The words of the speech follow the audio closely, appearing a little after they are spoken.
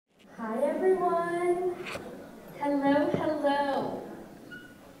everyone. Hello, hello.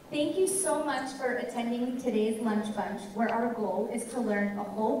 Thank you so much for attending today's lunch bunch, where our goal is to learn a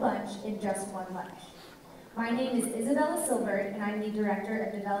whole bunch in just one lunch. My name is Isabella Silberg, and I'm the Director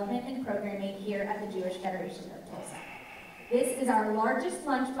of Development and Programming here at the Jewish Federation of Tulsa. This is our largest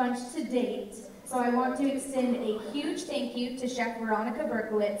lunch bunch to date, so I want to extend a huge thank you to Chef Veronica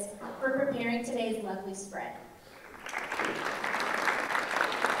Berkowitz for preparing today's lovely spread.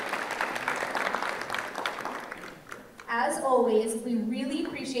 As always, we really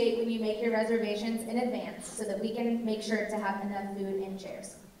appreciate when you make your reservations in advance so that we can make sure to have enough food and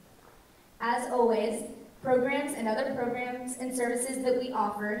chairs. As always, programs and other programs and services that we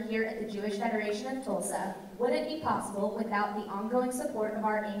offer here at the Jewish Federation of Tulsa wouldn't be possible without the ongoing support of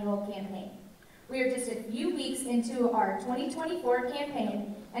our annual campaign. We are just a few weeks into our 2024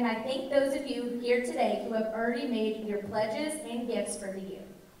 campaign, and I thank those of you here today who have already made your pledges and gifts for the year.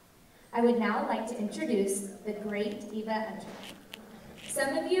 I would now like to introduce the great Eva Unterman.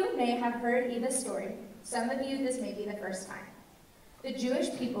 Some of you may have heard Eva's story. Some of you, this may be the first time. The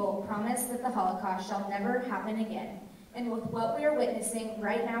Jewish people promised that the Holocaust shall never happen again, and with what we are witnessing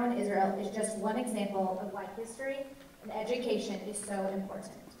right now in Israel is just one example of why history and education is so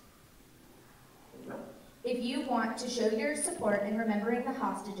important. If you want to show your support in remembering the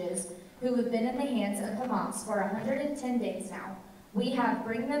hostages who have been in the hands of Hamas for 110 days now, we have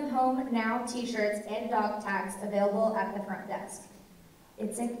Bring Them Home Now t-shirts and dog tags available at the front desk.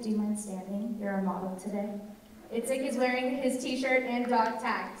 Itzik, do you mind standing? You're our model today. Itzik is wearing his t-shirt and dog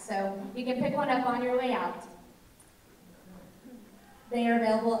tag, so you can pick one up on your way out. They are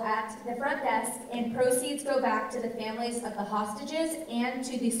available at the front desk, and proceeds go back to the families of the hostages and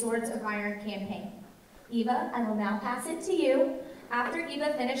to the Swords of Iron campaign. Eva, I will now pass it to you. After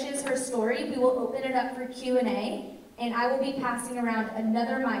Eva finishes her story, we will open it up for Q&A. And I will be passing around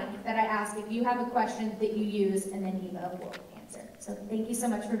another mic that I ask if you have a question that you use, and then Eva will answer. So thank you so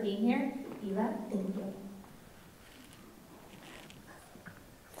much for being here. Eva, thank you.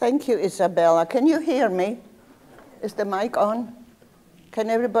 Thank you, Isabella. Can you hear me? Is the mic on?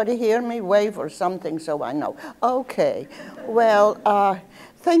 Can everybody hear me? Wave or something so I know. Okay. Well,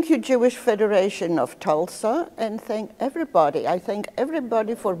 thank you, Jewish Federation of Tulsa, and thank everybody. I thank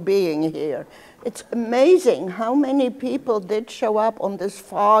everybody for being here. It's amazing how many people did show up on this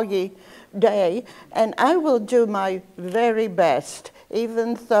foggy day, and I will do my very best,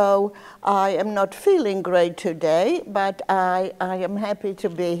 even though I am not feeling great today, but I am happy to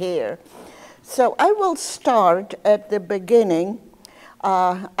be here. So I will start at the beginning.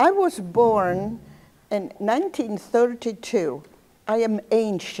 I was born in 1932. I am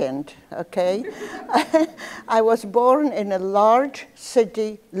ancient, okay? I was born in a large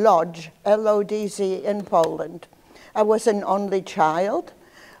city, Lodz, L-O-D-Z, in Poland. I was an only child.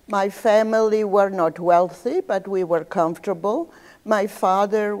 My family were not wealthy, but we were comfortable. My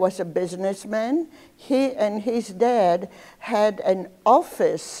father was a businessman. He and his dad had an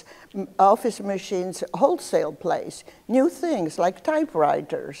office machines wholesale place, new things like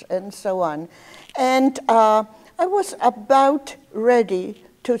typewriters and so on. And I was about ready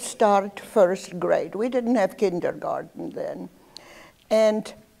to start first grade. We didn't have kindergarten then.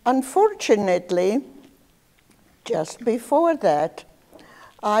 And unfortunately, just before that,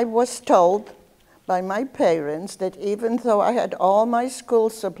 I was told by my parents that even though I had all my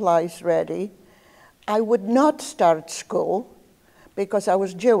school supplies ready, I would not start school because I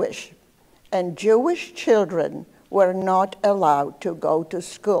was Jewish. And Jewish children were not allowed to go to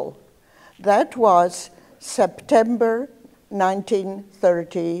school. That was September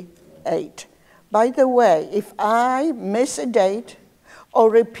 1938. By the way, if I miss a date or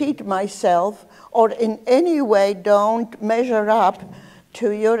repeat myself or in any way don't measure up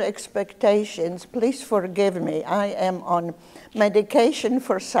to your expectations, please forgive me. I am on medication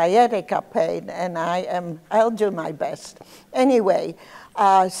for sciatica pain, and I'll do my best. Anyway,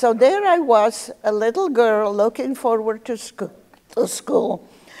 so there I was, a little girl looking forward to school.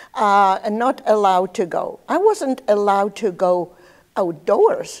 And not allowed to go. I wasn't allowed to go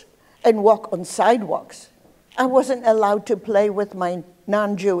outdoors and walk on sidewalks. I wasn't allowed to play with my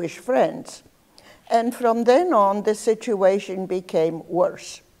non-Jewish friends. And from then on, the situation became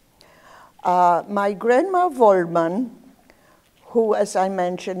worse. My grandma Wollman, who, as I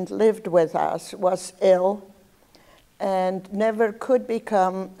mentioned, lived with us, was ill and never could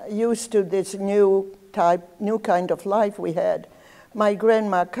become used to this new kind of life we had. My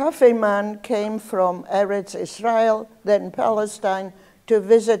grandma Kaffeeman came from Eretz Israel, then Palestine, to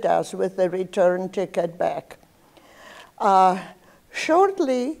visit us with a return ticket back.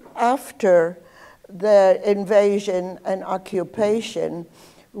 Shortly after the invasion and occupation,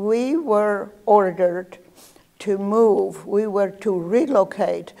 we were ordered to move. We were to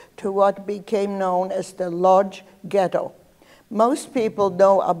relocate to what became known as the Lodz Ghetto. Most people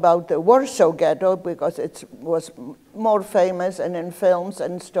know about the Warsaw Ghetto because it was more famous and in films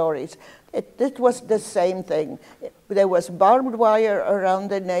and stories. It was the same thing. There was barbed wire around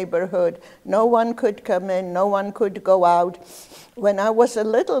the neighborhood. No one could come in, no one could go out. When I was a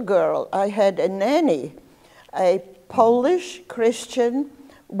little girl, I had a nanny, a Polish Christian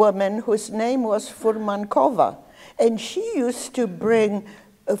woman whose name was Furmankowa. And she used to bring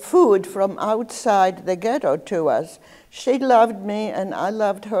food from outside the ghetto to us. She loved me and I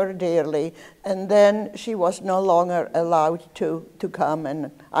loved her dearly. And then she was no longer allowed to come,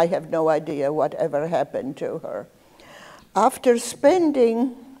 and I have no idea whatever happened to her. After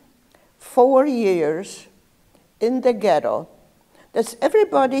spending 4 years in the ghetto, does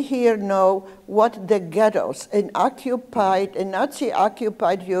everybody here know what the ghettos in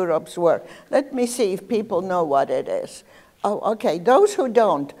Nazi-occupied Europe were? Let me see if people know what it is. Oh, okay, those who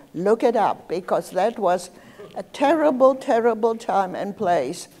don't, look it up, because that was a terrible, terrible time and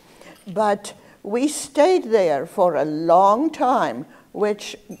place. But we stayed there for a long time,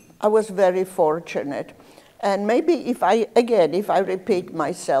 which I was very fortunate. And maybe if I repeat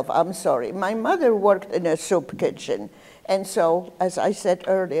myself, I'm sorry. My mother worked in a soup kitchen. And so, as I said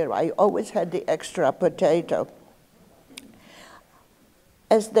earlier, I always had the extra potato.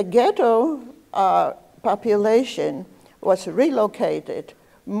 As the ghetto population was relocated,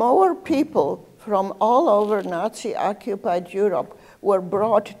 more people from all over Nazi-occupied Europe were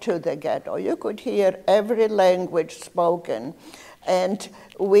brought to the ghetto. You could hear every language spoken. And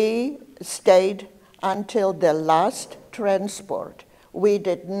we stayed until the last transport. We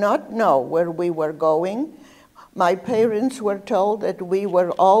did not know where we were going. My parents were told that we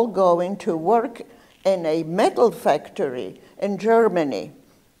were all going to work in a metal factory in Germany.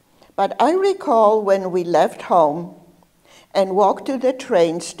 But I recall when we left home and walked to the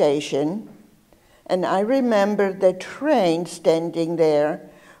train station, and I remember the train standing there,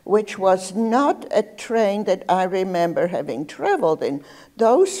 which was not a train that I remember having traveled in.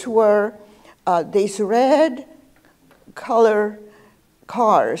 Those were these red color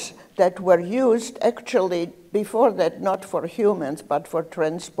cars that were used actually before that, not for humans, but for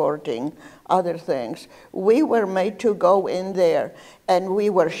transporting other things. We were made to go in there, and we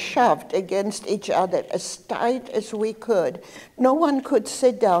were shoved against each other as tight as we could. No one could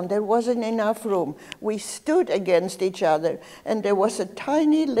sit down. There wasn't enough room. We stood against each other, and there was a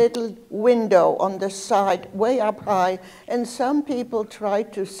tiny little window on the side, way up high, and some people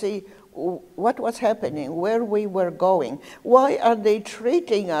tried to see what was happening, where we were going. Why are they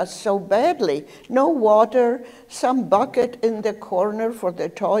treating us so badly? No water, some bucket in the corner for the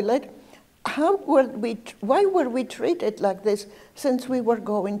toilet. Why were we treated like this since we were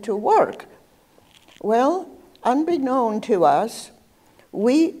going to work? Well, unbeknown to us,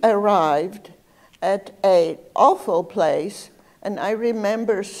 we arrived at an awful place, and I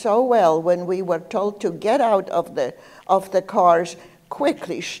remember so well when we were told to get out of the cars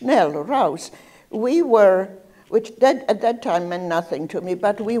quickly, schnell, raus. We were, at that time meant nothing to me,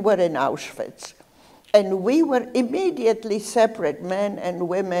 but we were in Auschwitz. And we were immediately separate, men and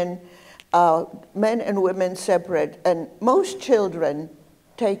women separate, and most children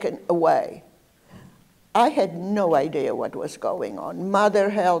taken away. I had no idea what was going on. Mother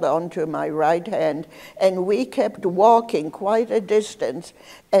held on to my right hand, and we kept walking quite a distance,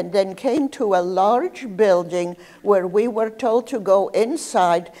 and then came to a large building where we were told to go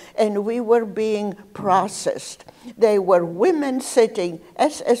inside, and we were being processed. They were women sitting,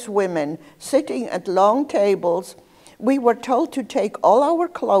 SS women, sitting at long tables. We were told to take all our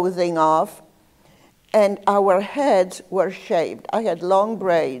clothing off, and our heads were shaved. I had long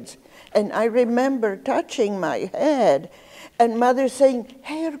braids. And I remember touching my head and mother saying,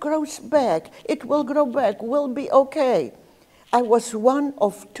 hair grows back, it will grow back, we'll be okay. I was one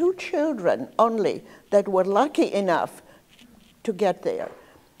of 2 children only that were lucky enough to get there.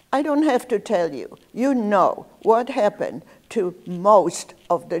 I don't have to tell you, you know what happened to most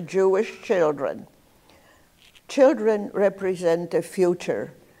of the Jewish children. Children represent the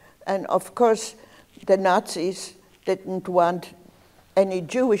future. And of course, the Nazis didn't want any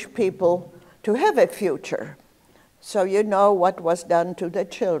Jewish people to have a future. So you know what was done to the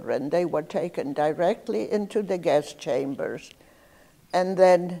children. They were taken directly into the gas chambers, and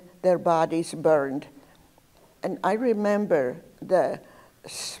then their bodies burned. And I remember the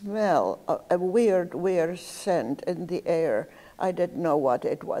smell, a weird, weird scent in the air. I didn't know what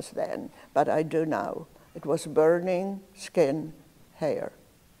it was then, but I do now. It was burning skin, hair.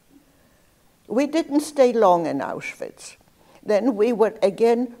 We didn't stay long in Auschwitz. Then we were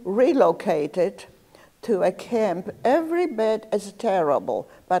again relocated to a camp every bit as terrible,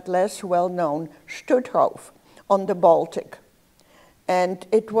 but less well-known, Stutthof on the Baltic. And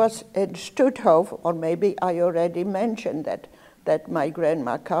it was in Stutthof, or maybe I already mentioned that my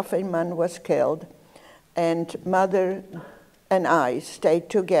grandma Kaffeemann was killed, and Mother and I stayed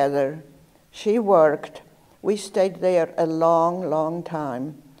together. She worked. We stayed there a long, long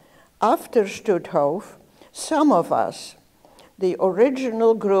time. After Stutthof, some of us, the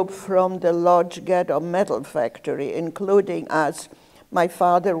original group from the Lodz Ghetto metal factory, including us, my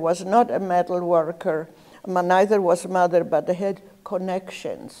father was not a metal worker, neither was Mother, but they had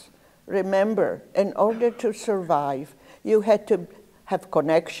connections. Remember, in order to survive, you had to have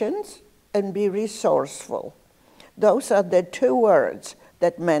connections and be resourceful. Those are the two words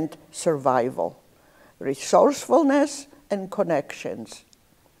that meant survival: resourcefulness and connections.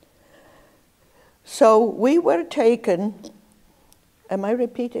 So we were taken. Am I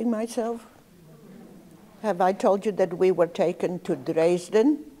repeating myself? Have I told you that we were taken to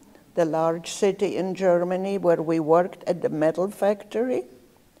Dresden, the large city in Germany where we worked at the metal factory?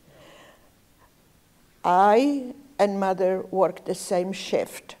 I and Mother worked the same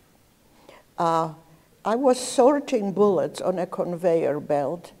shift. I was sorting bullets on a conveyor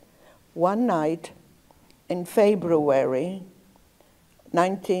belt one night in February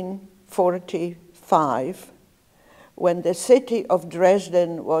 1945, when the city of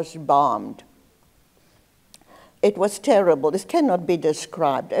Dresden was bombed. It was terrible. This cannot be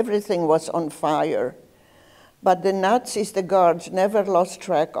described. Everything was on fire. But the Nazis, the guards, never lost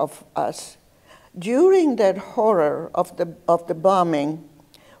track of us. During that horror of the bombing,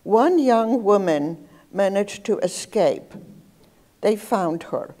 one young woman managed to escape. They found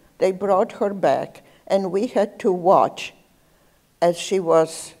her. They brought her back, and we had to watch as she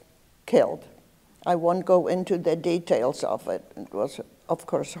was killed. I won't go into the details of it. It was, of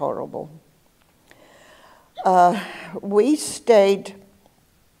course, horrible. We stayed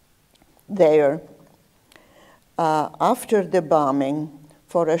there after the bombing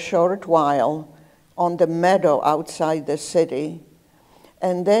for a short while on the meadow outside the city.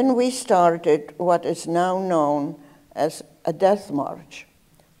 And then we started what is now known as a death march.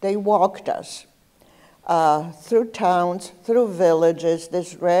 They walked us through towns, through villages,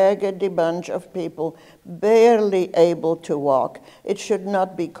 this raggedy bunch of people barely able to walk. It should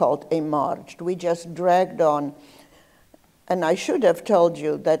not be called a march. We just dragged on. And I should have told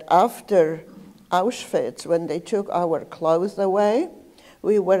you that after Auschwitz, when they took our clothes away,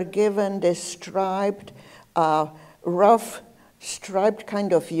 we were given this striped, rough, striped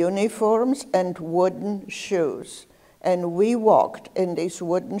kind of uniforms and wooden shoes. And we walked in these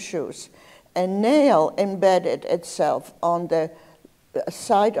wooden shoes. A nail embedded itself on the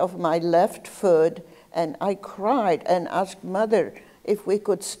side of my left foot, and I cried and asked Mother if we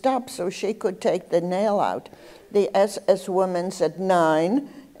could stop so she could take the nail out. The SS woman said 9,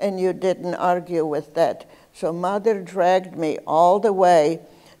 and you didn't argue with that. So Mother dragged me all the way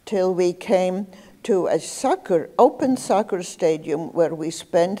till we came to a open soccer stadium where we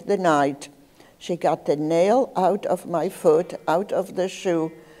spent the night. She got the nail out of my foot, out of the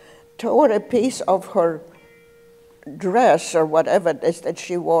shoe, tore a piece of her dress or whatever it is that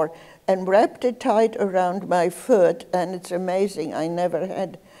she wore and wrapped it tight around my foot, and it's amazing, I never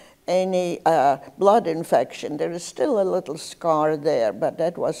had any blood infection. There is still a little scar there, but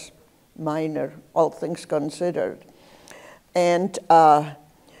that was minor, all things considered. And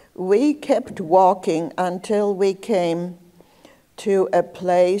we kept walking until we came to a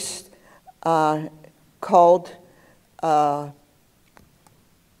place called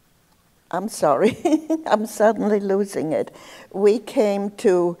I'm sorry, I'm suddenly losing it. We came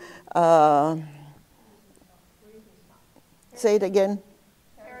to, say it again?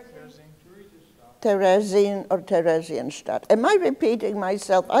 Theresienstadt or Theresienstadt. Am I repeating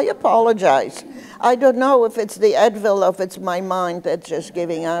myself? I apologize. I don't know if it's the Advil or if it's my mind that's just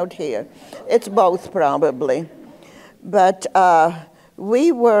giving out here. It's both probably. But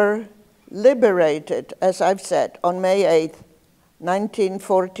we were liberated, as I've said, on May 8th,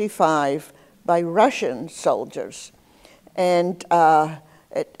 1945 by Russian soldiers. And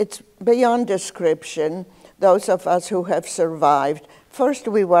it's beyond description, those of us who have survived. First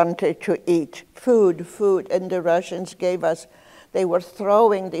we wanted to eat food, and the Russians gave us, they were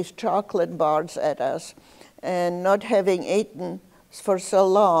throwing these chocolate bars at us, and not having eaten for so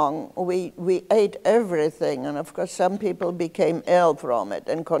long, we ate everything, and of course some people became ill from it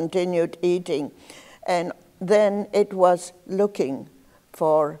and continued eating. And then it was looking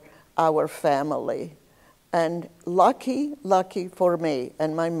for our family. And lucky for me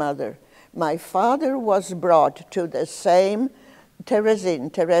and my mother, My father was brought to the same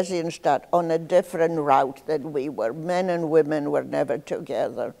Theresienstadt on a different route than we were. Men and women were never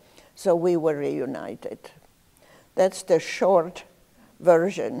together, so we were reunited. That's the short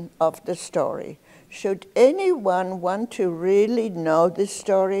version of the story. Should anyone want to really know this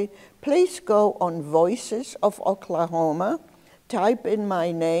story, please go on Voices of Oklahoma, type in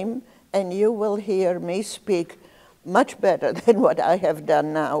my name, and you will hear me speak much better than what I have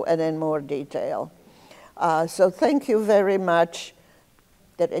done now and in more detail. So thank you very much.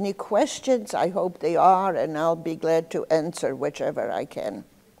 Are there any questions? I hope they are, and I'll be glad to answer whichever I can.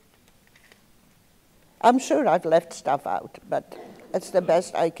 I'm sure I've left stuff out, but it's the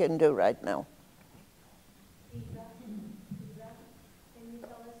best I can do right now.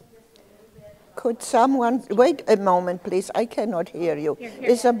 Could someone, wait a moment, please. I cannot hear you. Here.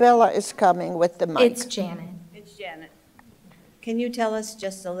 Isabella is coming with the mic. It's Janet. It's Janet. Can you tell us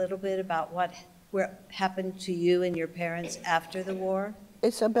just a little bit about what happened to you and your parents after the war?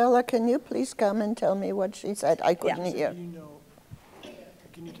 Isabella, can you please come and tell me what she said? I couldn't hear.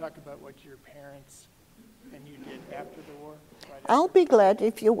 Can you talk about what your parents and you did after the war? I'll be glad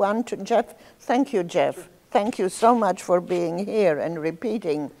if you want to. Jeff, thank you, Jeff. Sure. Thank you so much for being here and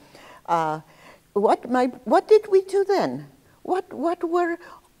repeating. What did we do then? What were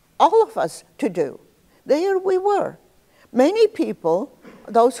all of us to do? There we were. Many people,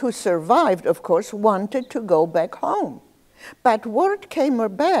 those who survived, of course, wanted to go back home. But word came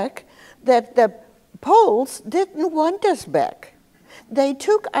back that the Poles didn't want us back. They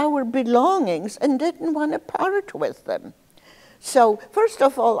took our belongings and didn't want to part with them. So first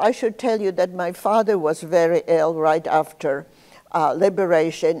of all, I should tell you that my father was very ill right after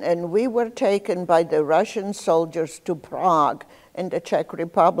liberation, and we were taken by the Russian soldiers to Prague in the Czech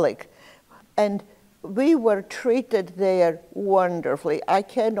Republic. And we were treated there wonderfully. I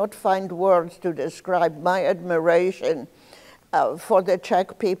cannot find words to describe my admiration for the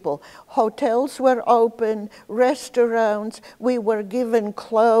Czech people. Hotels were open, restaurants, we were given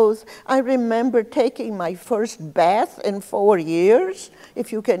clothes. I remember taking my first bath in 4 years,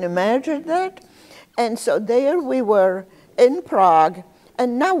 if you can imagine that. And so there we were in Prague,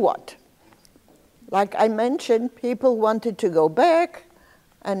 and now what? Like I mentioned, people wanted to go back,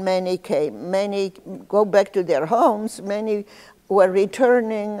 and many came. Many go back to their homes, many were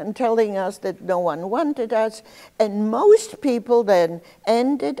returning and telling us that no one wanted us, and most people then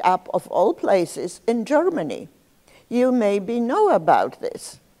ended up, of all places, in Germany. You maybe know about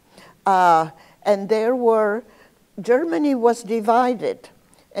this. And Germany was divided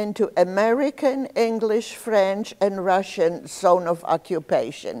into American, English, French, and Russian zone of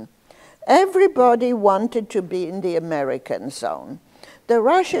occupation. Everybody wanted to be in the American zone. The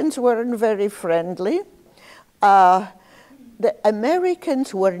Russians weren't very friendly. The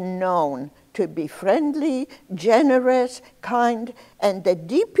Americans were known to be friendly, generous, kind, and the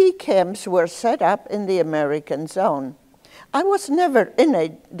DP camps were set up in the American zone. I was never in a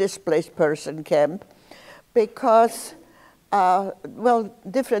displaced person camp because, well,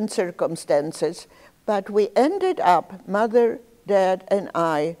 different circumstances, but we ended up, Mother, Dad, and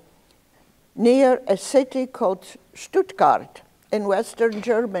I, near a city called Stuttgart in Western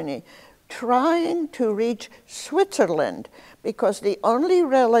Germany, trying to reach Switzerland, because the only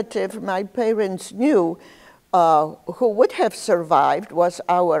relative my parents knew who would have survived was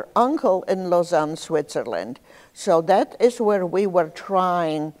our uncle in Lausanne, Switzerland. So that is where we were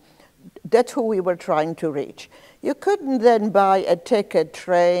trying, that's who we were trying to reach. You couldn't then buy a ticket,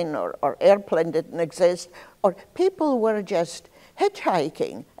 train, or airplane didn't exist, or people were just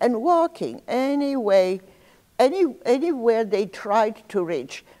hitchhiking and walking anywhere they tried to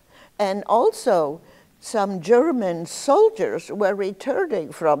reach. And also, some German soldiers were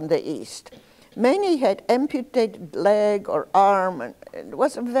returning from the east. Many had amputated leg or arm, and it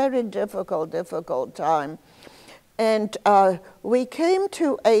was a very difficult time. And we came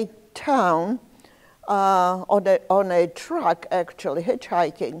to a town on a truck, actually,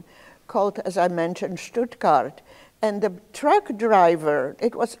 hitchhiking, called, as I mentioned, Stuttgart. And the truck driver,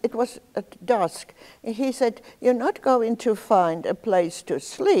 it was at dusk, and he said, "You're not going to find a place to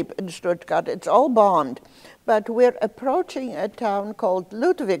sleep in Stuttgart, it's all bombed. But we're approaching a town called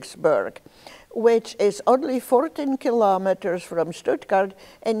Ludwigsburg, which is only 14 kilometers from Stuttgart,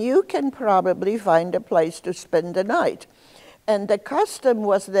 and you can probably find a place to spend the night." And the custom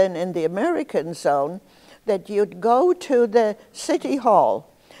was then in the American zone that you'd go to the city hall,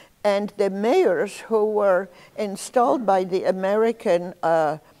 and the mayors who were installed by the American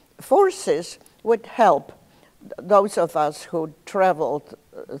forces would help those of us who traveled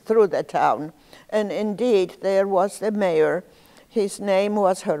through the town. And indeed, there was the mayor. His name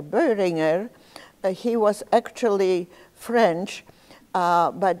was Herr Böhringer. He was actually French,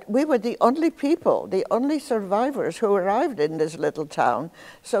 but we were the only people, the only survivors who arrived in this little town.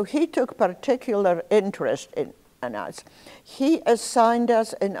 So he took particular interest in us. He assigned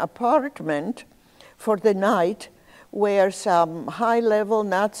us an apartment for the night where some high-level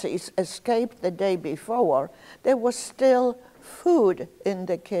Nazis escaped the day before. There was still food in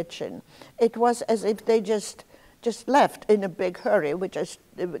the kitchen. It was as if they just left in a big hurry,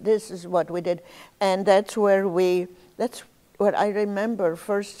 this is what we did. And that's where I remember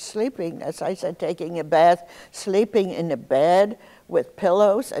first sleeping, as I said, taking a bath, sleeping in a bed with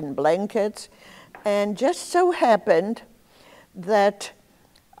pillows and blankets. And just so happened that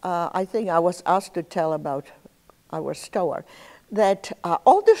I think I was asked to tell about our store, that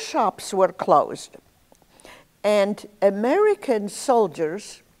all the shops were closed. And American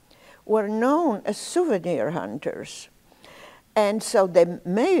soldiers were known as souvenir hunters. And so the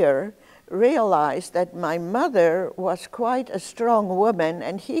mayor realized that my mother was quite a strong woman,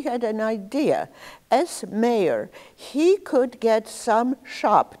 and he had an idea. As mayor, he could get some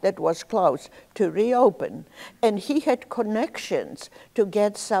shop that was closed to reopen, and he had connections to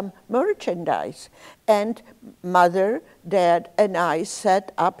get some merchandise. And mother, dad, and I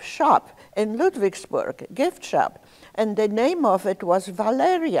set up shop in Ludwigsburg, gift shop. And the name of it was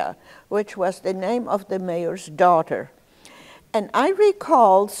Valeria, which was the name of the mayor's daughter. And I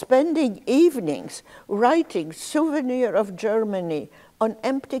recall spending evenings writing "Souvenir of Germany" on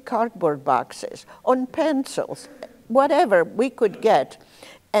empty cardboard boxes, on pencils, whatever we could get.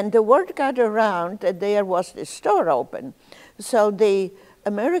 And the word got around that there was this store open. So the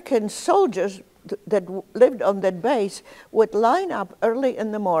American soldiers that lived on that base would line up early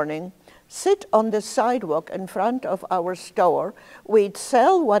in the morning, sit on the sidewalk in front of our store. We'd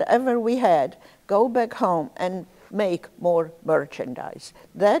sell whatever we had, go back home, and make more merchandise.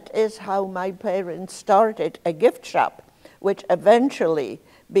 That is how my parents started a gift shop, which eventually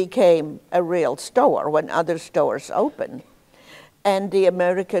became a real store when other stores opened. And the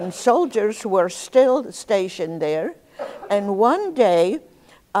American soldiers were still stationed there. And one day,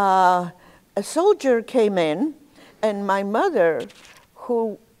 a soldier came in, and my mother,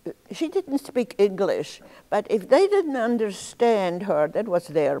 she didn't speak English, but if they didn't understand her, that was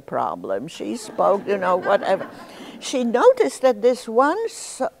their problem. She spoke, whatever. She noticed that this one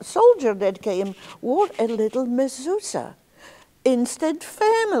soldier that came wore a little mezuzah, instant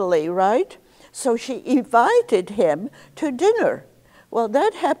family, right? So she invited him to dinner. Well,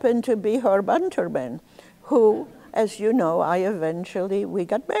 that happened to be Herr Unterman, who, as you know, we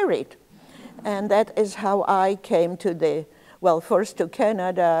got married. And that is how I came to first to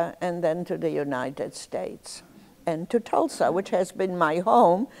Canada and then to the United States and to Tulsa, which has been my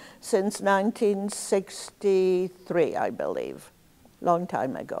home since 1963, I believe. Long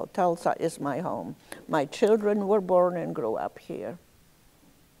time ago. Tulsa is my home. My children were born and grew up here.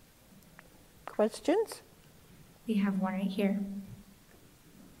 Questions? We have one right here.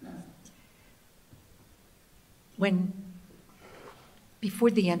 Before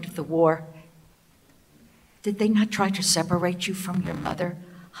the end of the war, did they not try to separate you from your mother?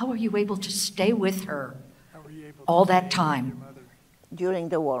 How were you able to stay with her all that time? During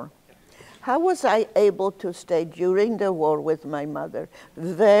the war. How was I able to stay during the war with my mother?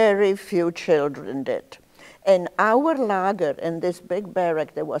 Very few children did. In our lager, in this big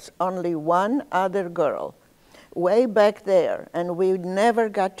barrack, there was only one other girl, way back there, and we never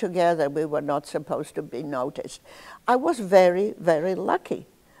got together. We were not supposed to be noticed. I was very, very lucky.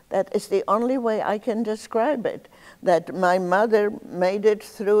 That is the only way I can describe it, that my mother made it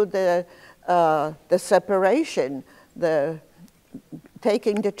through the separation,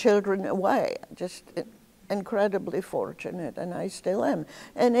 taking the children away. Just incredibly fortunate, and I still am.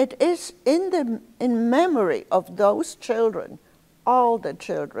 And it is in memory of those children, all the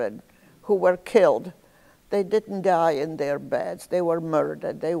children who were killed. They didn't die in their beds. They were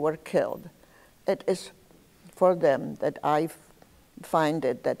murdered. They were killed. It is for them that I find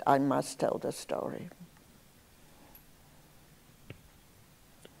it that I must tell the story.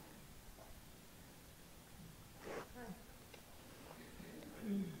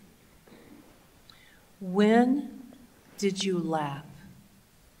 When did you laugh?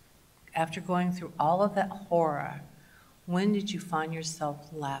 After going through all of that horror, when did you find yourself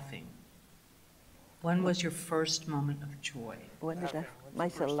laughing? When was your first moment of joy? When did I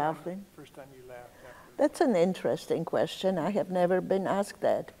myself laughing? First time you laughed after. That's an interesting question. I have never been asked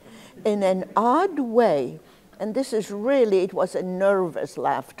that. In an odd way, and this is really, it was a nervous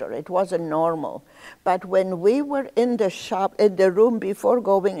laughter. It wasn't normal. But when we were in the shop, in the room before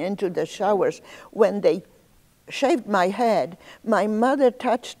going into the showers, when they shaved my head, my mother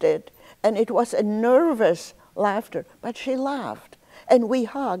touched it, and it was a nervous laughter, but she laughed. And we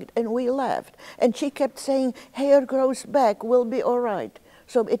hugged and we laughed. And she kept saying, hair grows back, we'll be all right.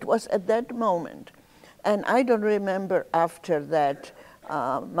 So it was at that moment. And I don't remember after that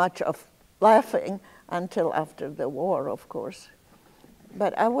much of laughing until after the war, of course.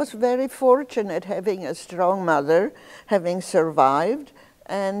 But I was very fortunate having a strong mother, having survived.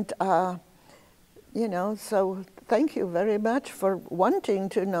 And, you know, so thank you very much for wanting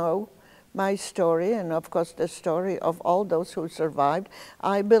to know my story, and of course the story of all those who survived.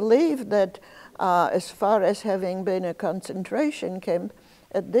 I believe that as far as having been a concentration camp,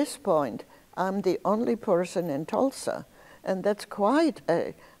 at this point, I'm the only person in Tulsa, and that's quite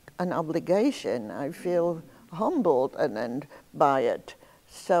an obligation. I feel humbled and by it.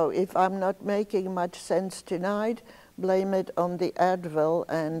 So if I'm not making much sense tonight, blame it on the Advil,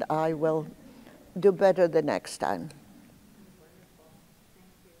 and I will do better the next time.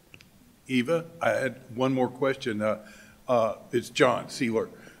 Eva, I had one more question. It's John Sealer.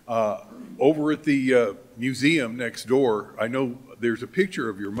 Over at the museum next door, I know there's a picture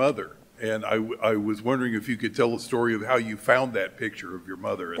of your mother, and I was wondering if you could tell the story of how you found that picture of your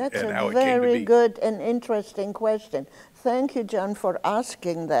mother and how it came to be. That's a very good and interesting question. Thank you, John, for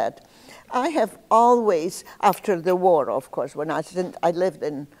asking that. I have always, after the war, of course, when I lived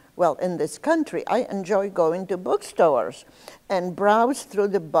in this country, I enjoy going to bookstores and browse through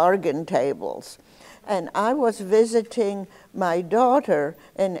the bargain tables. And I was visiting my daughter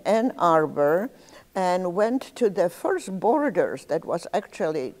in Ann Arbor and went to the first Borders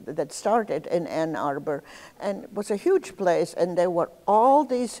that started in Ann Arbor. And it was a huge place, and there were all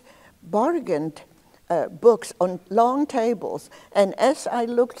these bargain books on long tables. And as I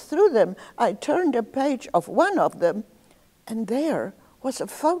looked through them, I turned a page of one of them, and there was a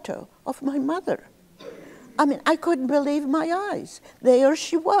photo of my mother. I mean, I couldn't believe my eyes. There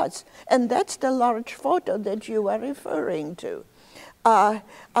she was. And that's the large photo that you are referring to. I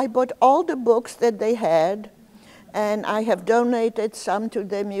bought all the books that they had, and I have donated some to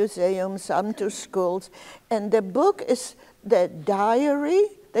the museum, some to schools. And the book is the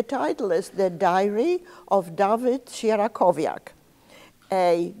title is The Diary of Dawid Sierakowiak,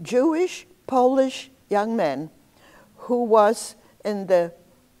 a Jewish Polish young man who was in the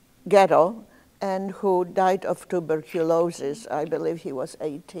ghetto and who died of tuberculosis. I believe he was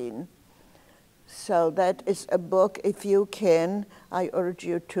 18. So that is a book, if you can, I urge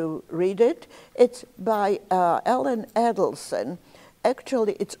you to read it. It's by Ellen Edelson.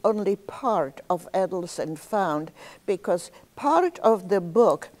 Actually, it's only part of Edelson found, because part of the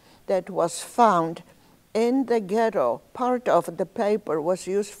book that was found in the ghetto, part of the paper was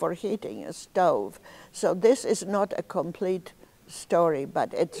used for heating a stove. So this is not a complete story,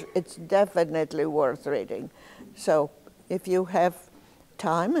 but it's definitely worth reading. So if you have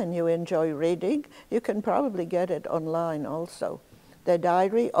time and you enjoy reading, you can probably get it online also. The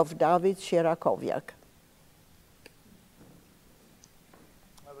Diary of Dawid Sierakowiak.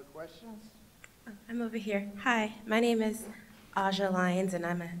 Other questions? I'm over here. Hi, my name is Aja Lyons, and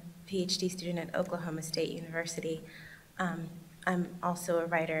I'm a PhD student at Oklahoma State University. I'm also a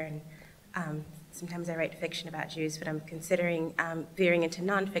writer, and sometimes I write fiction about Jews, but I'm considering veering into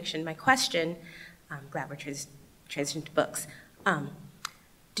nonfiction. My question, I'm glad we're transitioning to books.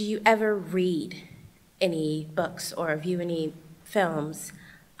 Do you ever read any books or view any films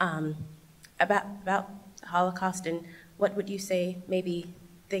about the Holocaust, and what would you say maybe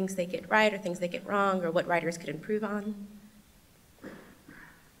things they get right or things they get wrong, or what writers could improve on?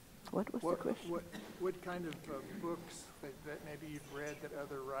 What was the question? What kind of books that maybe you've read that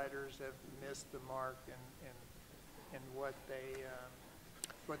other writers have missed the mark and what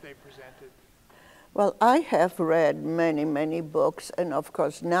they presented? Well, I have read many, many books, and of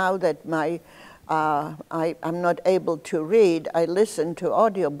course now that I'm not able to read, I listen to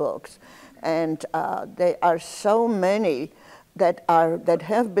audiobooks, and there are so many that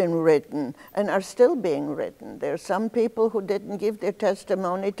have been written and are still being written. There are some people who didn't give their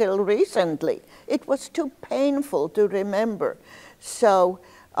testimony till recently. It was too painful to remember. So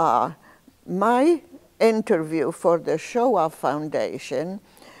my interview for the Shoah Foundation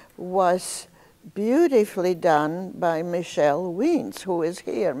was beautifully done by Michelle Wiens, who is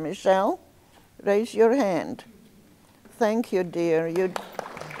here. Michelle, raise your hand. Thank you, dear.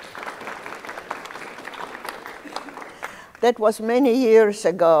 That was many years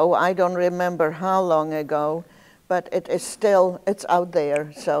ago. I don't remember how long ago, but it is still, it's out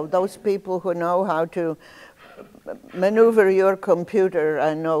there. So those people who know how to maneuver your computer,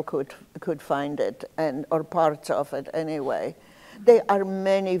 I know could find it, or parts of it anyway. There are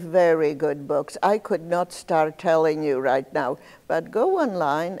many very good books. I could not start telling you right now, but go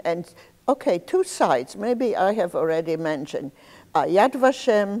online and, okay, 2 sites, maybe I have already mentioned. Yad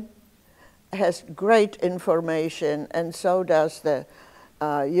Vashem has great information, and so does the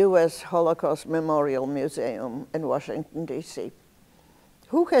U.S. Holocaust Memorial Museum in Washington, D.C.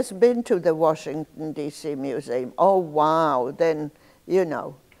 Who has been to the Washington, D.C. Museum? Oh, wow, then you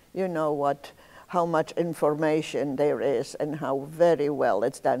know how much information there is and how very well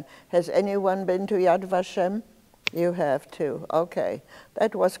it's done. Has anyone been to Yad Vashem? You have too, okay.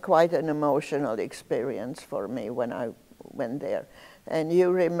 That was quite an emotional experience for me when I went there. And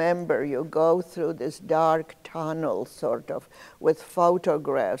you remember, you go through this dark tunnel, sort of, with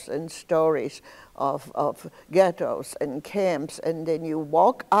photographs and stories of ghettos and camps, and then you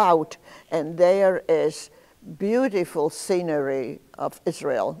walk out, and there is beautiful scenery of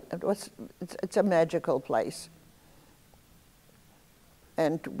Israel. It's a magical place.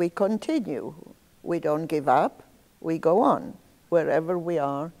 And we continue. We don't give up. We go on, wherever we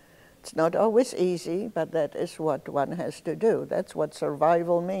are. It's not always easy, but that is what one has to do. That's what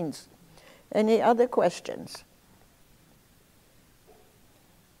survival means. Any other questions?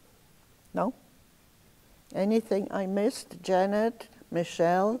 No? Anything I missed? Janet,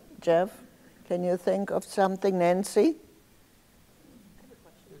 Michelle, Jeff, can you think of something? Nancy? I have a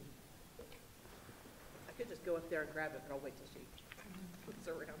question. I could just go up there and grab it, but I'll wait till she puts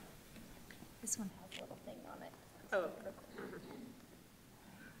it around. This one has a little thing on it. Oh.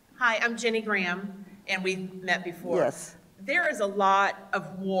 Hi, I'm Jenny Graham, and we've met before. Yes. There is a lot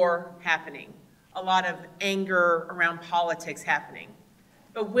of war happening, a lot of anger around politics happening.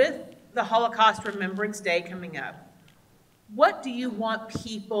 But with the Holocaust Remembrance Day coming up, what do you want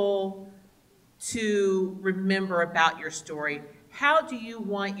people to remember about your story? How do you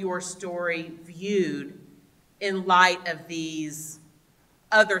want your story viewed in light of these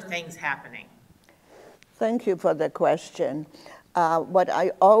other things happening? Thank you for the question. What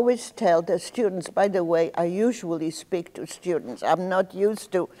I always tell the students, by the way, I usually speak to students. I'm not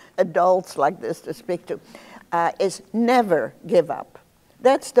used to adults like this to speak to, is never give up.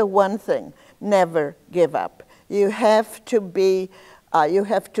 That's the one thing, never give up. You have to be, you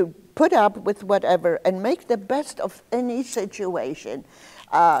have to put up with whatever and make the best of any situation.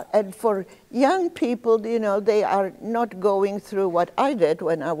 And for young people, you know, they are not going through what I did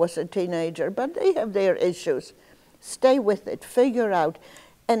when I was a teenager, but they have their issues. Stay with it, figure out.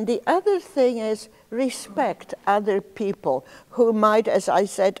 And the other thing is respect other people who might, as I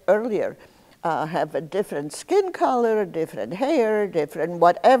said earlier, have a different skin color, different hair, different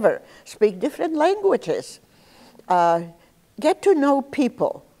whatever, speak different languages. Get to know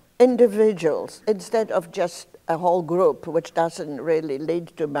people, individuals, instead of just a whole group, which doesn't really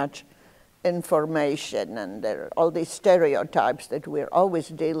lead to much information, and there are all these stereotypes that we're always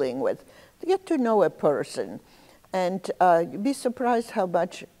dealing with. Get to know a person, and you'd be surprised how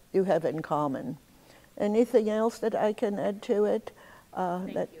much you have in common. Anything else that I can add to it?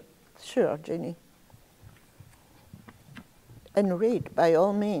 Thank you. Sure, Jeannie. And read, by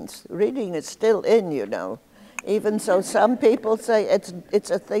all means. Reading is still in, you know. Even so, some people say it's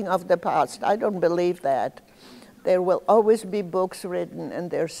a thing of the past. I don't believe that. There will always be books written, and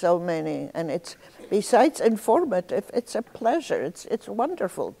there's so many. And it's, besides informative, it's a pleasure. It's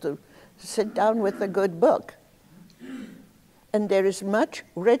wonderful to sit down with a good book. And there is much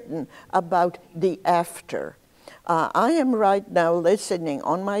written about the after. I am right now listening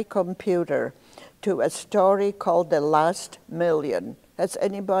on my computer to a story called The Last Million. Has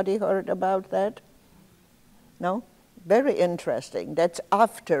anybody heard about that? No? Very interesting. That's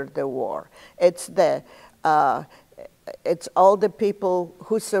after the war. It's all the people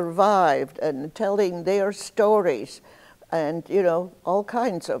who survived and telling their stories, and you know, all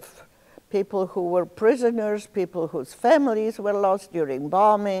kinds of people who were prisoners, people whose families were lost during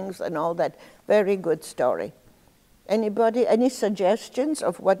bombings and all that. Very good story. Anybody, any suggestions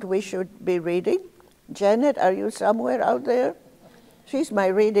of what we should be reading? Janet, are you somewhere out there? She's my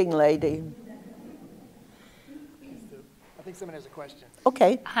reading lady. I think someone has a question.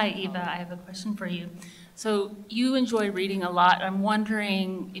 Okay. Hi, Eva. I have a question for you. So you enjoy reading a lot. I'm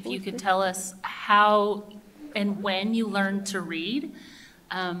wondering if you could tell us how and when you learned to read,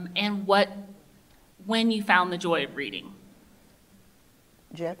 and when you found the joy of reading.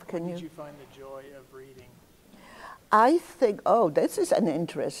 Jeff, can you? Did you find the joy of reading? I think, oh, this is an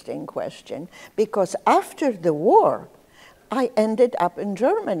interesting question, because after the war, I ended up in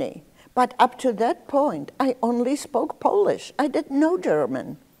Germany. But up to that point, I only spoke Polish. I didn't know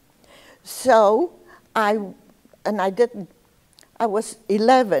German. So I I was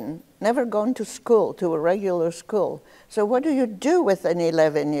 11, never gone to school, to a regular school. So what do you do with an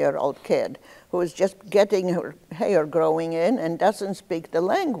 11-year-old kid who is just getting her hair growing in and doesn't speak the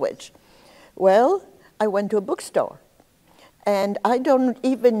language? Well, I went to a bookstore. And I don't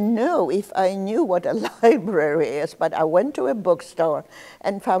even know if I knew what a library is, but I went to a bookstore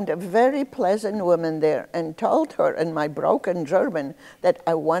and found a very pleasant woman there and told her in my broken German that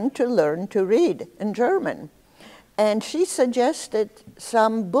I want to learn to read in German. And she suggested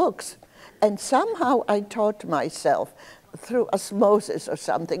some books, and somehow I taught myself through osmosis or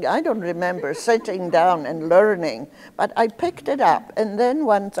something. I don't remember sitting down and learning, but I picked it up. And then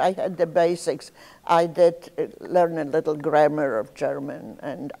once I had the basics, I did learn a little grammar of German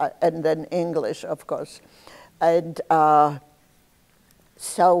and then English, of course. And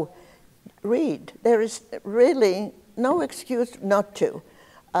so read. There is really no excuse not to.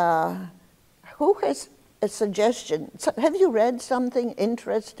 Who has a suggestion? So have you read something an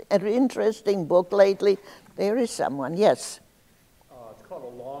interesting book lately? There is someone, yes. It's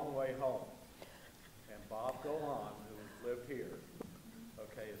called A Long Way Home. And Bob Golan, who lived here,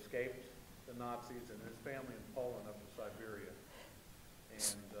 escaped the Nazis and his family in Poland up to Siberia. And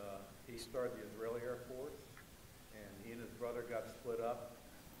he started the Israeli Air Force, and he and his brother got split up,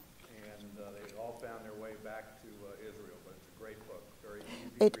 and they all found their way back to Israel. But it's a great book, very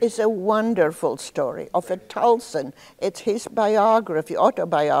easy. It is a wonderful story of a Tulsan. It's his biography,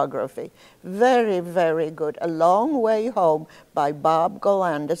 autobiography. Very, very good. A Long Way Home by Bob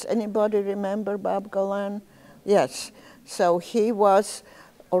Golan. Does anybody remember Bob Golan? Yes. So he was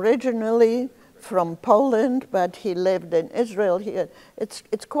originally from Poland, but he lived in Israel here.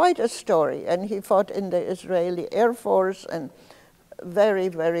 It's quite a story, and he fought in the Israeli Air Force, and very,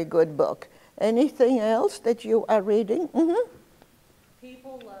 very good book. Anything else that you are reading? Mm-hmm.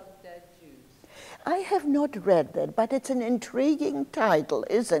 People Love Dead Jews. I have not read that, but it's an intriguing title,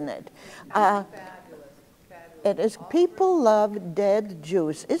 isn't it? Fabulous. It is People Love Dead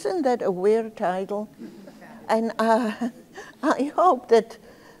Jews. Isn't that a weird title? And I hope that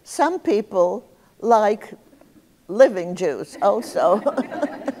some people like living Jews also.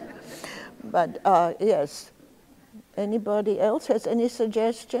 But yes. Anybody else has any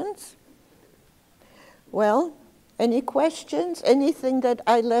suggestions? Well, any questions? Anything that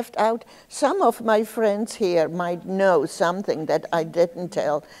I left out? Some of my friends here might know something that I didn't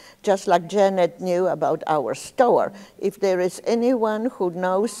tell, just like Janet knew about our store. If there is anyone who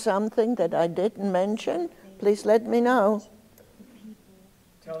knows something that I didn't mention, please let me know.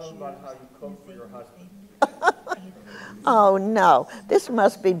 Tell them about how you cook for your husband. Oh, no. This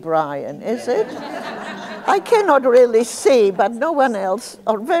must be Brian, is it? I cannot really see, but no one else,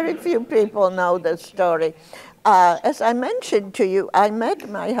 or very few people know the story. As I mentioned to you, I met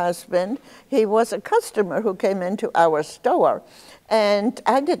my husband. He was a customer who came into our store, and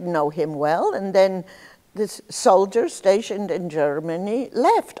I didn't know him well. And then this soldier stationed in Germany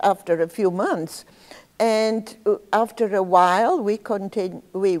left after a few months. And after a while, we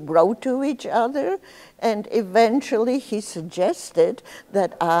wrote to each other, and eventually he suggested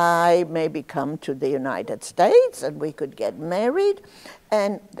that I maybe come to the United States and we could get married.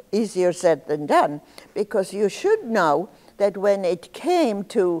 And easier said than done, because you should know that when it came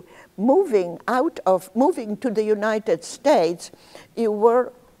to moving to the United States, you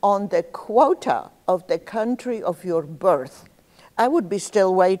were on the quota of the country of your birth. I would be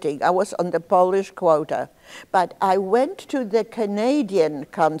still waiting. I was on the Polish quota. But I went to the Canadian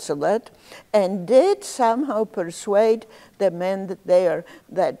consulate and did somehow persuade the men there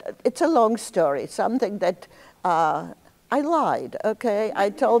that, it's a long story, something that I lied, okay? I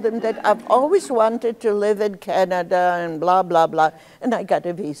told them that I've always wanted to live in Canada and blah, blah, blah, and I got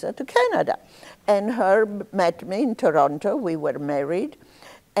a visa to Canada. And Herb met me in Toronto. We were married.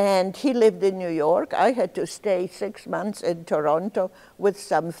 And he lived in New York. I had to stay 6 months in Toronto with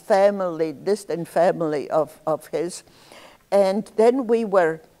some family, distant family of his. And then we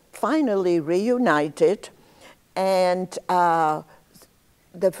were finally reunited. And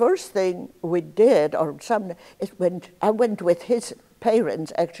the first thing we did, is when I went with his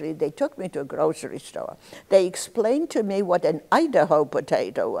parents, actually, they took me to a grocery store. They explained to me what an Idaho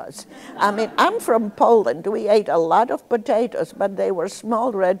potato was. I mean, I'm from Poland. We ate a lot of potatoes, but they were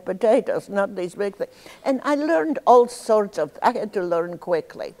small red potatoes, not these big things. And I learned all sorts of, I had to learn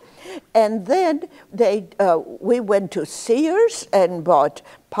quickly. And then we went to Sears and bought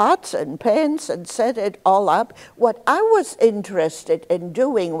pots and pans and set it all up. What I was interested in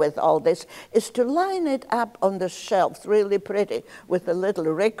doing with all this is to line it up on the shelves really pretty with a little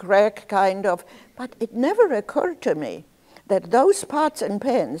rick-rack kind of, but it never occurred to me that those pots and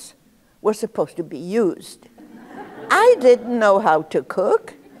pans were supposed to be used. I didn't know how to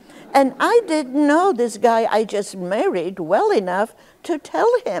cook, and I didn't know this guy I just married well enough to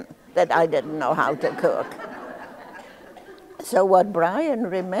tell him that I didn't know how to cook. So what Brian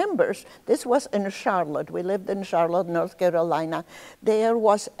remembers, this was in Charlotte. We lived in Charlotte, North Carolina. There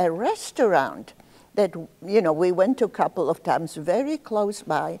was a restaurant that, you know, we went to a couple of times very close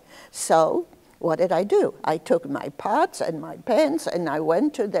by. So what did I do? I took my pots and my pans and I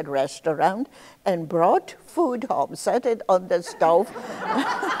went to that restaurant and brought food home, set it on the stove.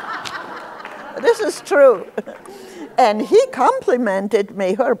 This is true. And he complimented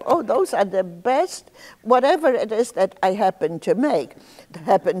me, Herb, oh, those are the best, whatever it is that I happen to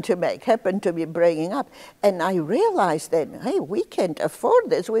be bringing up. And I realized that, hey, we can't afford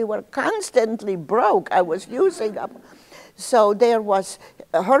this. We were constantly broke. I was using up. So there was,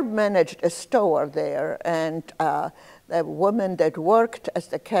 Herb managed a store there, and the woman that worked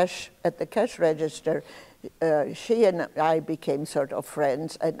as at the cash register, she and I became sort of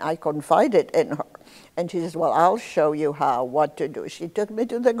friends, and I confided in her. And she says, well, I'll show you what to do. She took me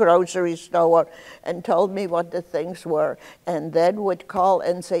to the grocery store and told me what the things were, and then would call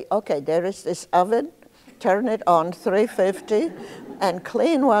and say, okay, there is this oven, turn it on 350, and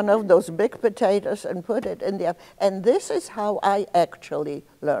clean one of those big potatoes and put it in the oven. And this is how I actually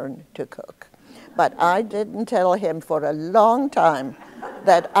learned to cook. But I didn't tell him for a long time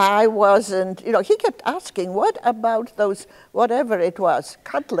that I wasn't, you know, he kept asking, what about those, whatever it was,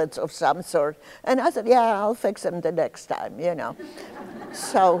 cutlets of some sort? And I said, yeah, I'll fix them the next time, you know.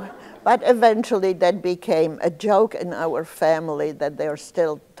 So, but eventually that became a joke in our family that they're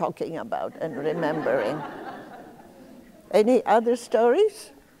still talking about and remembering. Any other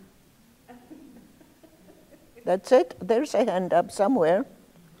stories? That's it? There's a hand up somewhere.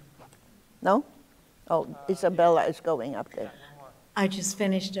 No? Oh, Isabella is going up there. I just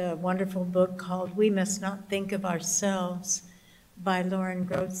finished a wonderful book called We Must Not Think of Ourselves by Lauren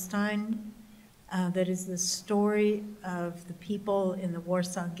Grothstein. That is the story of the people in the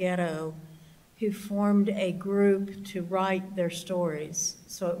Warsaw Ghetto who formed a group to write their stories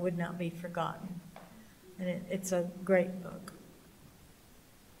so it would not be forgotten. And it's a great book.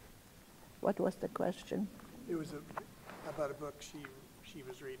 What was the question? It was about a book she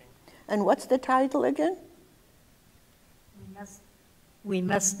was reading. And what's the title again? We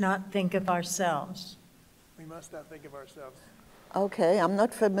must not think of ourselves. We must not think of ourselves. Okay, I'm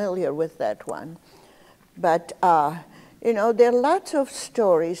not familiar with that one. But, you know, there are lots of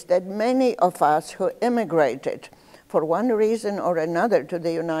stories that many of us who immigrated for one reason or another to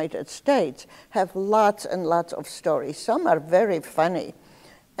the United States have lots and lots of stories. Some are very funny.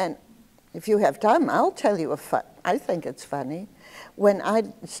 And if you have time, I'll tell you I think it's funny. When I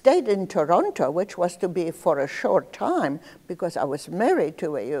stayed in Toronto, which was to be for a short time because I was married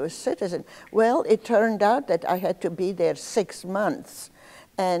to a U.S. citizen, well, it turned out that I had to be there 6 months.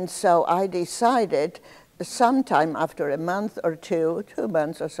 And so I decided sometime after a month or 2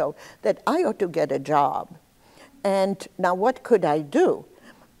 months or so, that I ought to get a job. And now what could I do?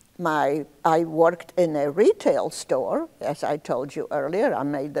 I worked in a retail store, as I told you earlier. I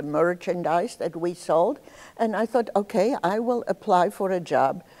made the merchandise that we sold. And I thought, okay, I will apply for a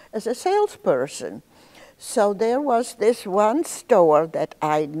job as a salesperson. So there was this one store that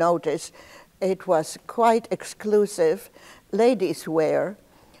I noticed. It was quite exclusive, ladies' wear.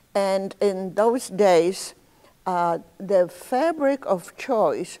 And in those days, the fabric of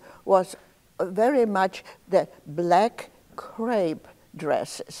choice was very much the black crepe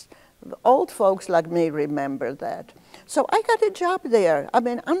dresses. Old folks like me remember that. So I got a job there. I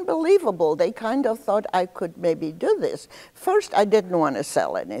mean, unbelievable. They kind of thought I could maybe do this. First, I didn't want to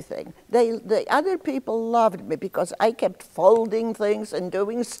sell anything. The other people loved me because I kept folding things and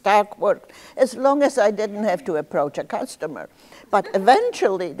doing stock work as long as I didn't have to approach a customer. But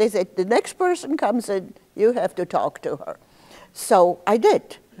eventually, they said, the next person comes in, you have to talk to her. So I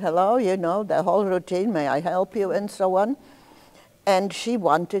did. Hello, you know, the whole routine, may I help you, and so on. And she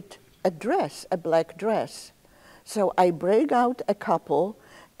wanted a dress, a black dress. So I bring out a couple,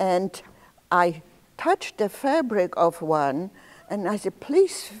 and I touched the fabric of one, and I said,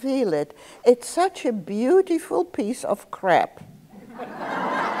 please feel it. It's such a beautiful piece of crap.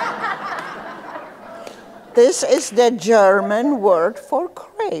 This is the German word for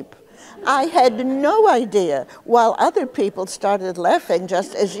crepe. I had no idea, while other people started laughing,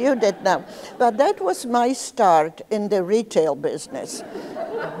 just as you did now. But that was my start in the retail business.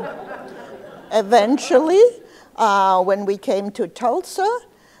 Eventually, when we came to Tulsa,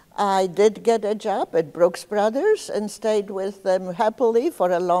 I did get a job at Brooks Brothers and stayed with them happily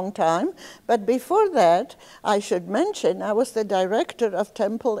for a long time. But before that, I should mention, I was the director of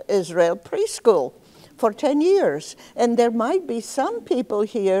Temple Israel Preschool for 10 years. And there might be some people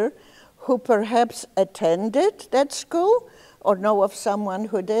here who perhaps attended that school or know of someone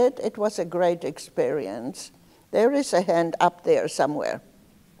who did. It was a great experience. There is a hand up there somewhere.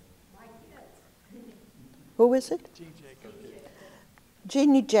 Who is it?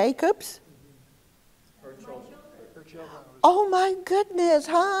 Jeannie Jacobs? Her children. Oh my goodness,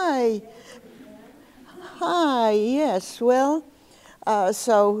 hi. Hi, yes, well,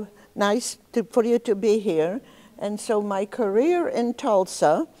 so nice for you to be here. And so my career in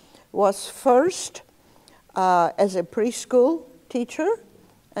Tulsa was first as a preschool teacher,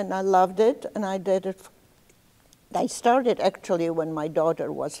 and I loved it, and I did it. I started actually when my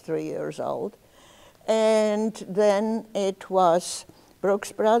daughter was 3 years old. And then it was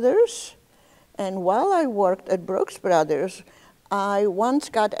Brooks Brothers. And while I worked at Brooks Brothers, I once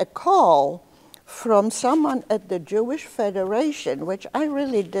got a call from someone at the Jewish Federation, which I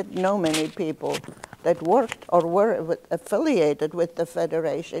really didn't know many people that worked or were affiliated with the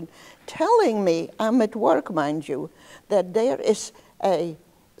Federation, telling me, I'm at work, mind you, that there is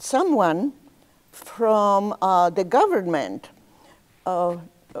someone from the government.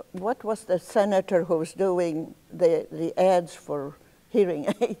 What was the senator who was doing the ads for hearing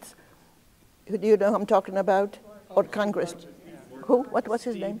aids? Do you know who I'm talking about? Or Congress? Who? What was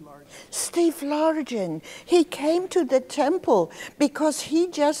his name? Steve Largent. He came to the temple because he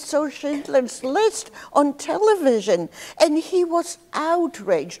just saw Schindler's List on television, and he was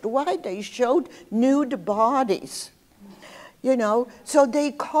outraged why they showed nude bodies. You know, so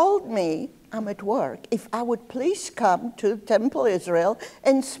they called me, I'm at work, if I would please come to Temple Israel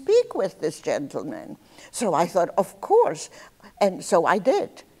and speak with this gentleman. So I thought, of course, and so I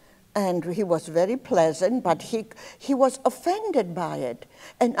did. And he was very pleasant, but he was offended by it.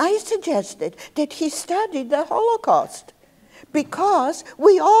 And I suggested that he study the Holocaust, because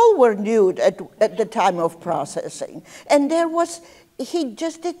we all were nude at the time of processing. And he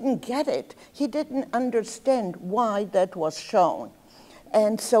just didn't get it. He didn't understand why that was shown.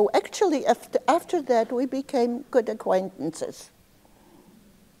 And so actually after that, we became good acquaintances.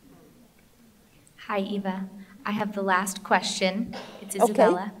 Hi, Eva. I have the last question. It's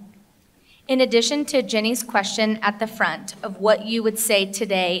Isabella. Okay. In addition to Jenny's question at the front of what you would say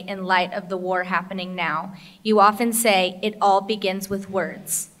today in light of the war happening now, you often say it all begins with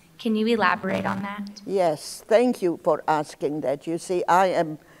words. Can you elaborate on that? Yes, thank you for asking that. You see,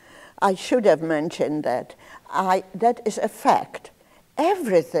 I should have mentioned that. That is a fact.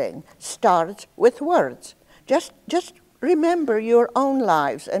 Everything starts with words. Just remember your own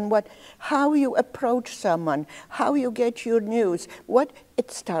lives and how you approach someone, how you get your news. It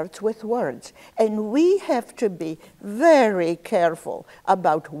starts with words. And we have to be very careful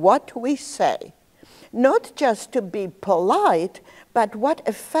about what we say. Not just to be polite, but what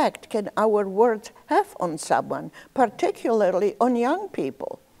effect can our words have on someone, particularly on young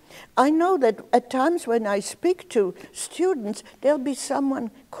people. I know that at times when I speak to students, there'll be someone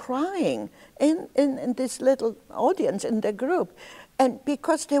crying in this little audience in the group. And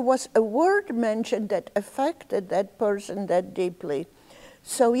because there was a word mentioned that affected that person that deeply.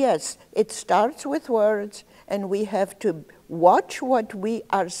 So yes, it starts with words, and we have to watch what we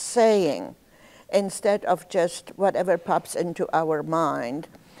are saying instead of just whatever pops into our mind.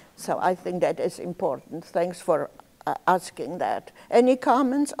 So I think that is important. Thanks for asking that. Any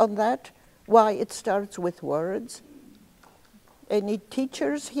comments on that? Why it starts with words? Any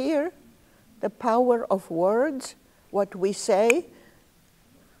teachers here? The power of words, what we say?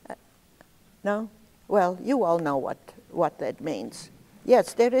 No? Well, you all know what that means.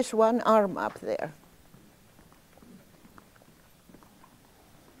 Yes, there is one arm up there.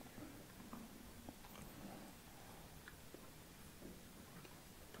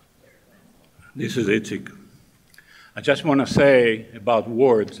 This is Itzik. I just want to say about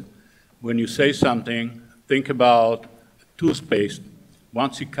words, when you say something, think about toothpaste.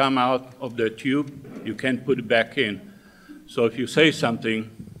 Once you come out of the tube, you can't put it back in. So if you say something,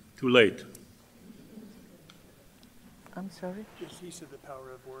 too late. I'm sorry? He said the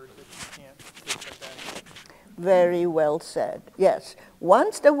power of words, that you can't take them back. Very well said. Yes,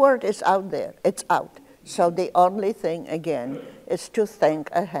 once the word is out there, it's out. So the only thing, again, is to think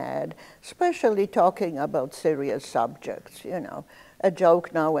ahead, especially talking about serious subjects, you know. A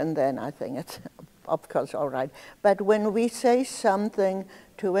joke now and then, I think it's, of course, all right. But when we say something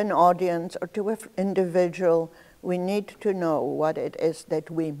to an audience or to an individual, we need to know what it is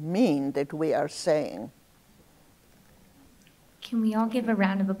that we mean that we are saying. Can we all give a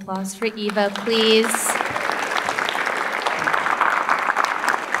round of applause for Eva, please?